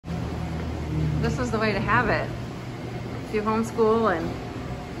this is the way to have it. If you homeschool and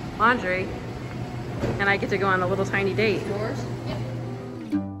laundry, and I get to go on a little tiny date. Yours? Yep.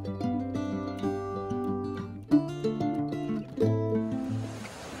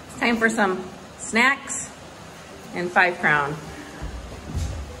 It's time for some snacks and 5 Crown.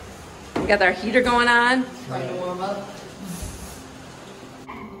 We got our heater going on. Trying to warm up.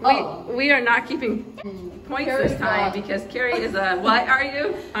 We are not keeping points Carrie's this time not. because Carrie is a, what are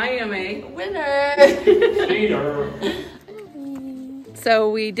you? I am a Winner! So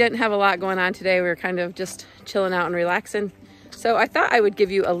we didn't have a lot going on today. We were kind of just chilling out and relaxing. So I thought I would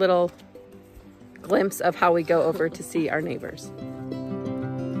give you a little glimpse of how we go over to see our neighbors.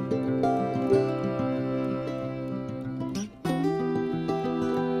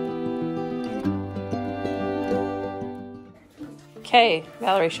 Okay,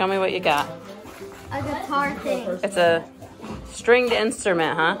 Valerie, show me what you got. A guitar thing. It's a stringed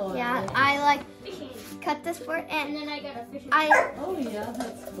instrument, huh? Yeah, I like cut this part and then I got a fishing. Oh yeah,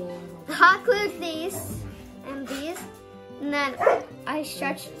 that's cool. hot glued these and these, and then I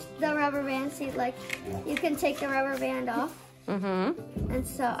stretched the rubber band. See, like you can take the rubber band off. Mm-hmm. And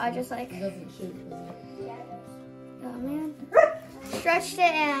so I just like, It doesn't shoot, does it? oh man, stretched it,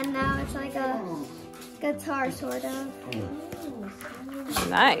 and now it's like a guitar sort of.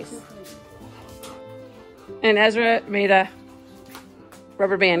 Nice. And Ezra made a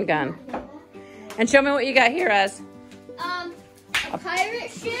rubber band gun. And show me what you got here, Ez. A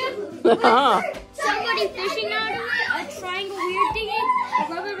pirate ship. Oh, Somebody fishing out of it. A triangle weird thingy.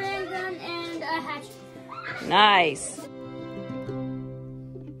 A rubber band gun and a hatchet. nice.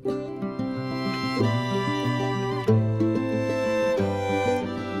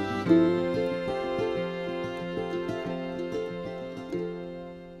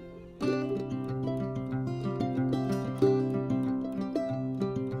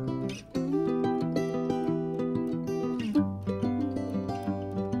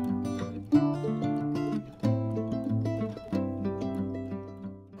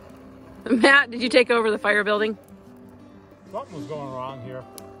 Matt, did you take over the fire building? Something was going wrong here.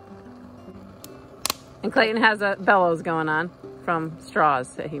 And Clayton has a bellows going on from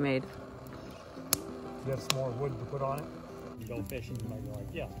straws that he made. You have some more wood to put on it. You go fishing, you might be like,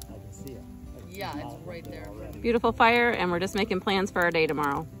 yeah, I can see it. Yeah, it's right there. Already. Beautiful fire, and we're just making plans for our day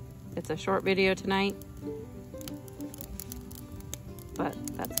tomorrow. It's a short video tonight, but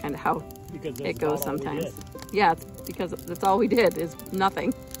that's kind of how Because it that's goes not all we sometimes. did. Yeah, it's because that's all we did is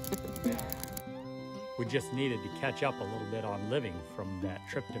nothing. We just needed to catch up a little bit on living from that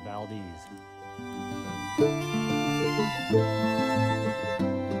trip to Valdez.